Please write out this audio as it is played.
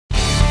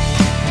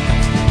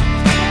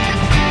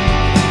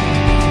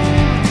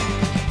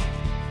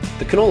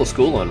Canola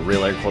School on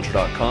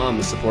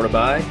RealAgriculture.com is supported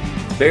by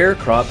Bayer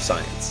Crop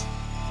Science.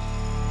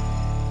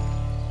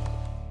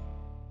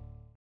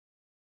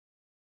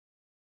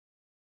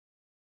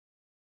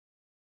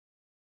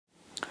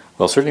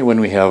 Well, certainly when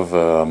we have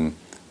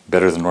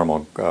better than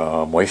normal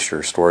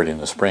moisture stored in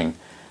the spring,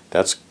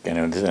 that's,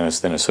 and it's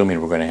then assuming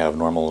we're going to have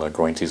normal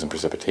growing season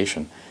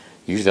precipitation,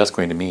 usually that's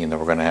going to mean that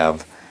we're going to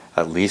have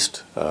at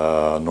least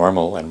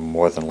normal and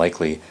more than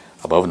likely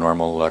above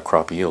normal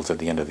crop yields at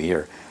the end of the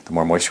year. The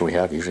more moisture we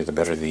have, usually the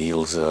better the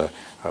yields we're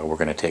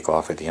going to take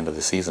off at the end of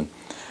the season.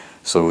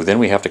 So then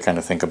we have to kind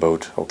of think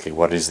about, okay,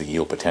 what is the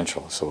yield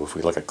potential? So if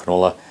we look at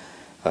canola,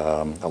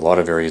 a lot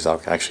of areas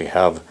actually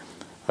have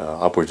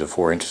upwards of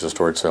 4 inches of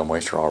stored soil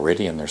moisture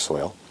already in their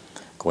soil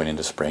going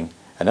into spring.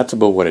 And that's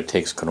about what it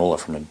takes canola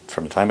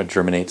from the time it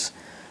germinates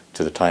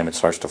to the time it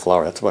starts to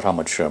flower. That's about how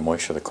much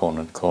moisture the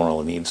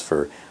canola needs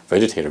for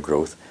vegetative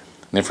growth.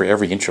 And then for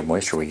every inch of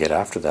moisture we get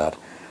after that,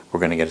 we're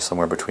going to get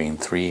somewhere between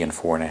 3 and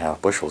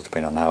 4.5 bushels,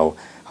 depending on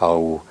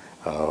how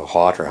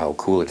hot or how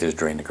cool it is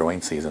during the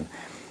growing season.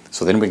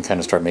 So then we can kind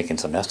of start making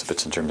some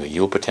estimates in terms of the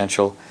yield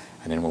potential,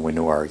 and then when we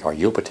know our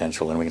yield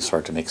potential, then we can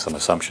start to make some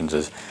assumptions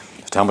as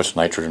to how much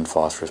nitrogen,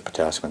 phosphorus,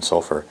 potassium, and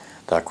sulfur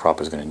that crop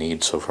is going to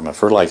need. So from a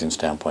fertilizing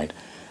standpoint,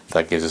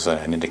 that gives us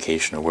an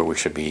indication of where we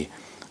should be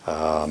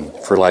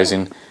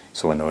fertilizing.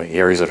 So in the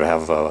areas that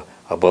have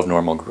above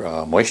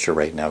normal moisture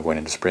right now going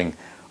into spring,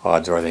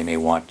 odds are they may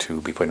want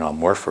to be putting on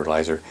more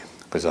fertilizer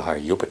because of a higher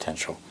yield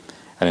potential.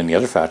 And then the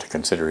other fact to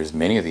consider is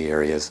many of the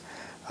areas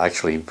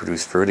actually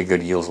produced fairly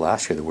good yields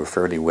last year that were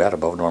fairly wet,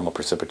 above normal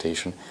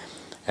precipitation,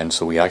 and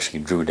so we actually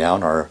drew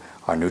down our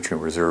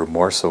nutrient reserve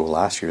more so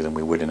last year than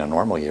we would in a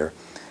normal year,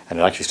 and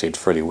it actually stayed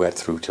fairly wet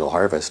through till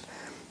harvest,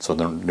 so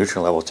the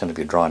nutrient levels tend to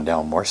be drawn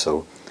down more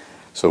so.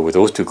 So with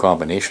those two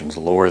combinations,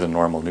 lower than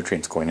normal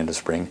nutrients going into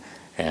spring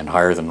and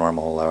higher than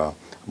normal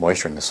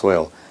moisture in the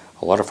soil,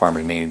 a lot of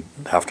farmers may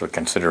have to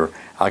consider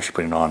actually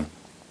putting on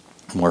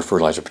more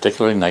fertilizer,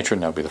 particularly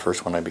nitrogen. That would be the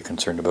first one I'd be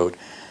concerned about.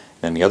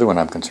 Then the other one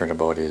I'm concerned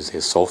about is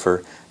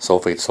sulfur.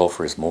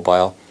 Sulfur is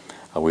mobile.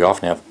 We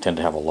often tend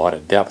to have a lot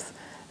of depth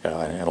in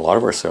a lot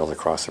of our soils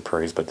across the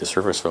prairies, but the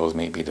surface soils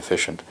may be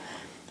deficient.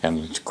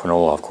 And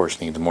canola, of course,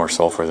 needs more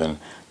sulfur than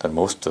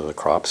most of the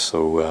crops.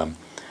 So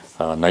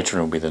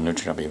nitrogen would be the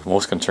nutrient I'd be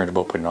most concerned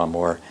about putting on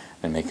more,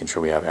 and making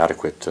sure we have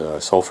adequate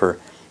sulfur,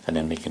 and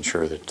then making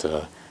sure that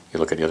you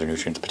look at the other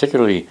nutrients.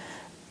 Particularly,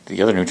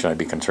 the other nutrient I'd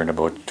be concerned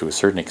about to a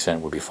certain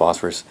extent would be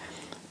phosphorus,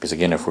 because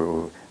again, if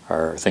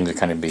our things are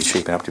kind of be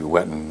shaping up to be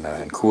wet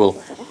and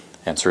cool,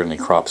 and certainly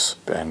crops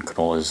and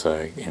canola is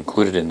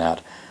included in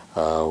that.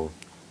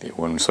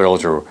 When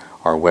soils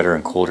are wetter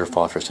and colder,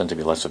 phosphorus tends to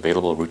be less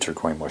available. Roots are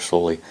growing more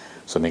slowly,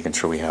 so making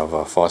sure we have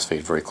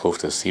phosphate very close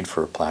to the seed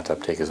for plant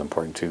uptake is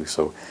important too.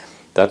 So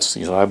that's,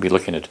 I'd be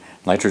looking at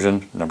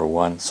nitrogen number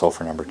 1,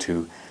 sulfur number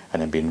 2,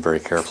 and then being very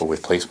careful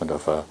with placement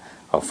of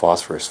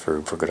phosphorus for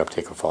good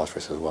uptake of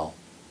phosphorus as well.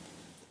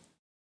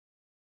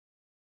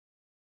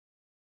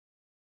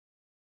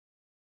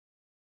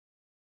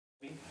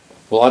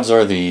 Well, odds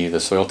are the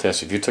soil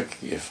test,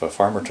 if a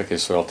farmer took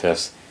his soil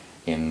test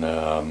in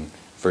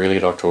very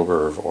late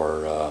October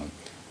or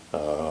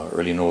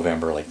early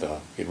November,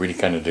 it really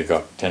kind of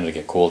tended to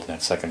get cold in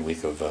that second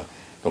week of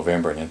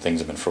November, and then things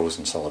have been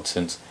frozen solid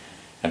since.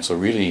 And so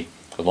really,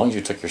 as long as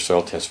you took your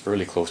soil test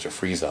fairly close to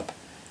freeze up,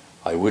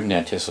 I wouldn't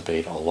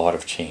anticipate a lot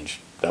of change.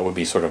 That would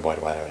be sort of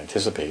what I would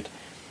anticipate.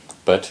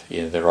 But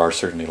there are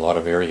certainly a lot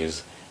of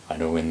areas. I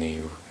know on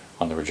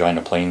the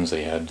Regina Plains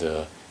they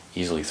had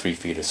easily 3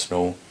 feet of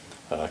snow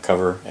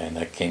cover, and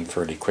that came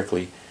fairly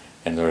quickly.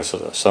 And there are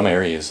some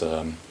areas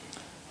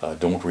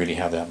don't really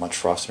have that much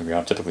frost in the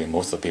ground. Typically,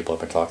 most of the people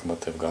I've been talking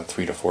about, they've got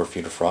 3 to 4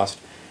 feet of frost.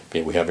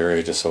 But we have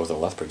areas just south of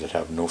Lethbridge that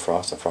have no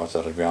frost, the frost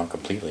out of the ground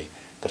completely,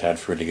 that had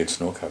fairly good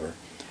snow cover.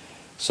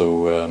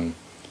 So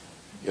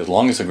as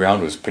long as the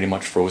ground was pretty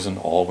much frozen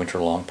all winter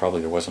long,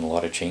 probably there wasn't a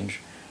lot of change.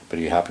 But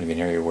if you happen to be in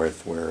an area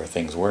where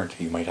things weren't,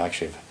 you might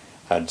actually have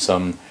had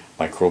some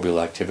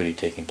microbial activity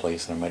taking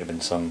place, and there might have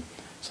been some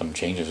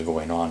changes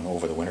going on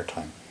over the winter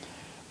time.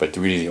 But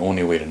really the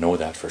only way to know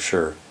that for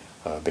sure,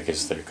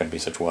 because there can be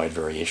such wide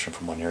variation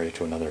from one area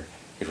to another,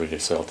 if we did a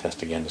soil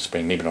test again this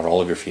spring, maybe not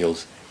all of your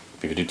fields.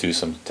 If you do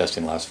some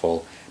testing last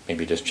fall,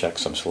 maybe just check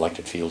some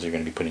selected fields you're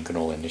going to be putting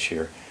canola in this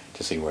year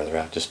to see where they're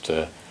at,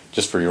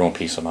 just for your own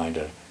peace of mind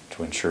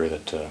to ensure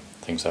that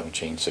things haven't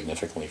changed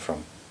significantly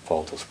from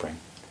fall till spring.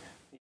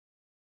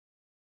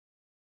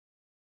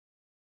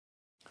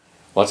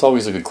 Well, that's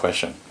always a good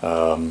question.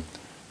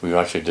 We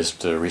actually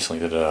just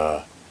recently did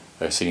a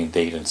seeding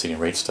date and seeding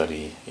rate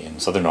study in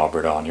southern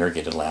Alberta on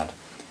irrigated land,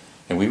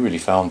 and we really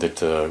found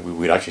that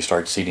we'd actually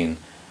start seeding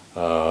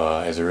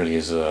as early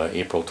as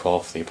April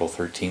 12th, April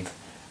 13th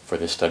for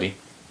this study,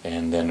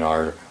 and then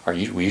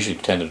we usually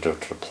tended to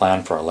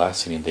plan for our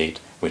last seeding date.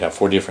 We'd have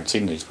 4 different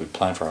seeding dates. We'd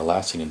plan for our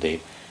last seeding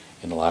date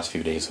in the last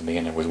few days of May,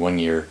 and there was one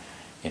year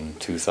in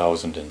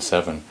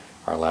 2007,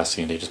 our last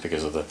seeding date, just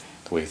because of the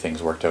way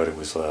things worked out, it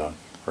was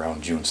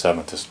around June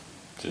 7th,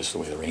 just the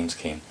way the rains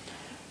came.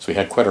 So we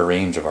had quite a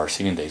range of our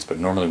seeding dates, but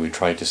normally we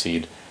tried to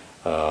seed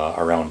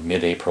around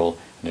mid-April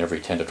and every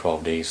 10 to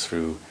 12 days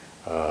through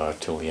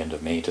till the end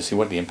of May to see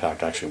what the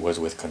impact actually was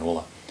with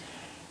canola.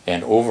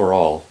 And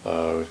overall,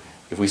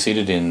 if we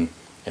seeded in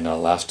the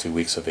last 2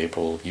 weeks of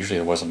April, usually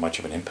there wasn't much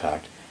of an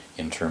impact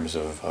in terms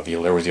of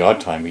yield. There was the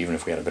odd time, even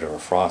if we had a bit of a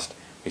frost,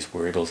 we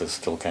were able to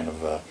still kind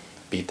of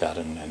beat that,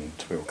 and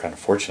we were kind of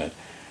fortunate.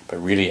 But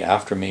really,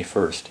 after May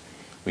 1st,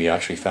 we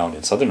actually found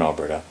in southern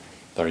Alberta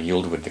that our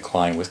yield would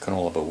decline with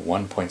canola about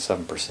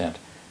 1.7%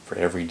 for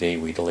every day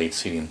we delayed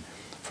seeding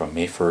from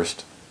May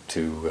 1st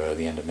to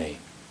the end of May.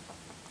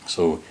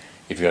 So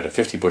if you had a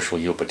 50 bushel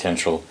yield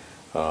potential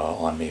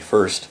on May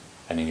 1st,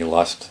 and then you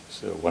lost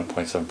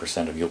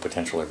 1.7% of yield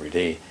potential every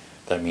day,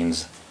 that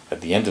means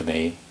at the end of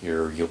May,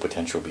 your yield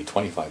potential will be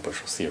 25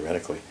 bushels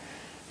theoretically.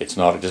 It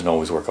doesn't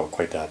always work out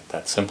quite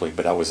that simply,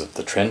 but that was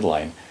the trend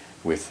line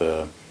with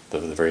the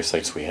various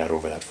sites we had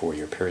over that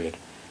 4-year period.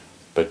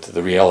 But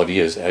the reality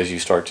is, as you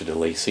start to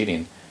delay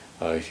seeding,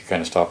 if you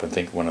kind of stop and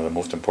think, one of the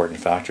most important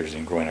factors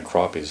in growing a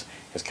crop is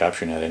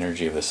capturing that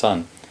energy of the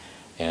sun.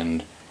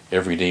 And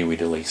every day we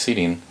delay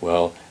seeding,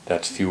 well,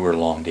 that's fewer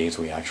long days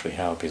we actually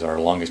have, because our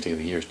longest day of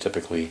the year is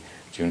typically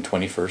June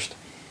 21st.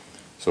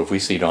 So if we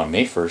seed on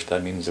May 1st,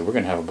 that means that we're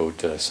going to have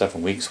about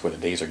 7 weeks where the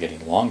days are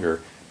getting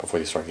longer before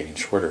they start getting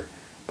shorter.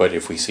 But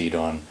if we seed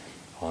on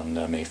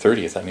May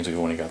 30th, that means we've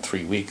only got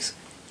 3 weeks,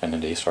 and the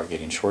days start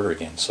getting shorter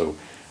again. So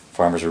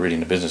farmers are really in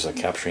the business of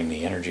capturing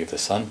the energy of the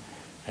sun,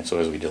 and so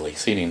as we delay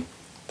seeding,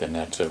 then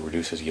that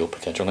reduces yield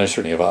potential. And there's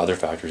certainly other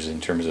factors in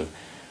terms of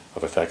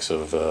effects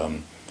of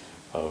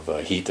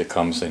heat that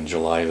comes in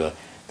July.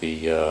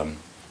 The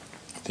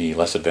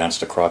less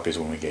advanced the crop is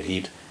when we get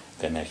heat,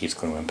 then that heat's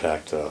going to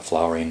impact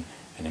flowering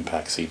and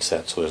impact seed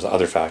set. So there's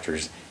other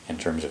factors in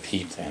terms of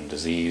heat and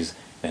disease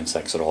and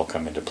insects that all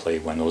come into play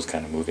when those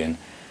kind of move in.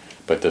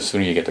 But the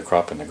sooner you get the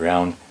crop in the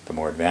ground, the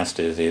more advanced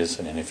it is,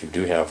 and then if you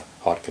do have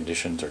hot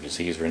conditions or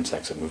disease or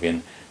insects that move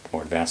in, the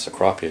more advanced the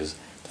crop is,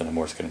 then the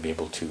more it's going to be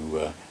able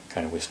to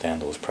kind of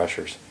withstand those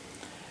pressures.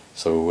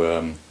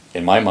 So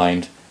in my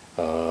mind,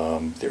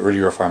 the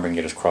earlier a farmer can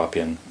get his crop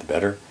in, the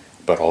better,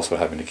 but also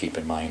having to keep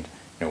in mind,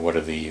 what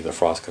are the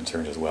frost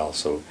concerns as well.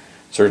 So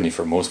certainly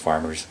for most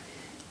farmers,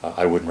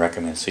 I wouldn't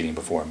recommend seeding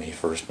before May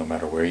 1st, no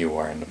matter where you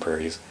are in the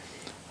prairies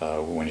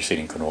when you're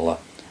seeding canola.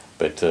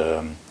 But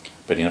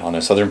on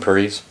the southern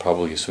prairies,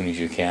 probably as soon as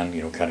you can,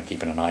 kind of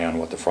keeping an eye on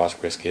what the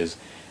frost risk is,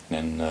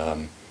 and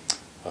then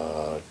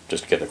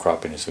just get the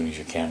crop in as soon as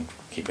you can,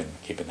 keeping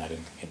that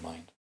in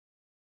mind.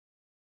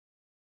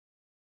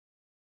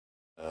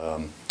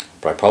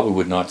 But I probably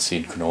would not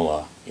seed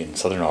canola in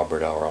southern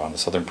Alberta or on the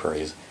southern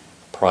prairies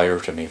prior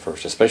to May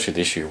 1st, especially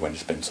this year when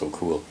it's been so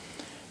cool.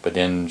 But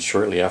then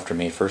shortly after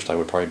May 1st, I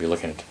would probably be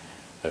looking at,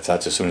 if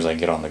that's as soon as I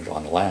get on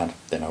the land,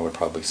 then I would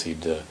probably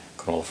seed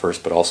canola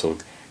first, but also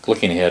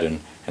looking ahead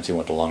and seeing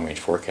what the long-range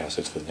forecast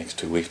is for the next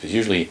 2 weeks. Because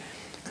usually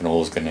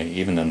canola is going to,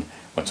 even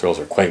when soils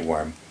are quite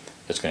warm,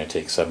 it's going to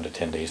take 7 to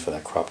 10 days for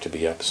that crop to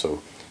be up.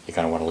 So you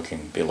kind of want to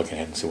be looking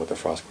ahead and see what the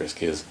frost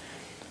risk is.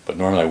 But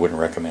normally I wouldn't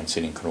recommend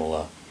seeding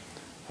canola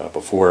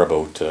before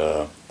about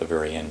the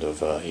very end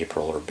of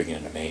April or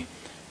beginning of May.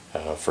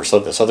 For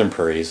the southern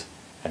prairies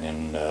and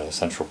then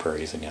central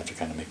prairies, and you have to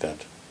kind of make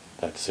that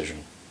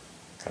decision,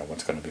 kind of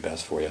what's going to be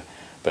best for you.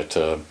 But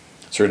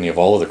certainly of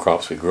all of the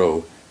crops we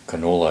grow,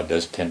 canola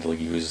does tend to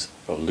lose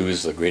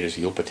the greatest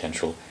yield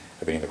potential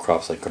of any of the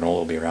crops. Like canola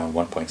will be around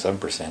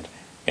 1.7%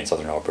 in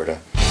southern Alberta,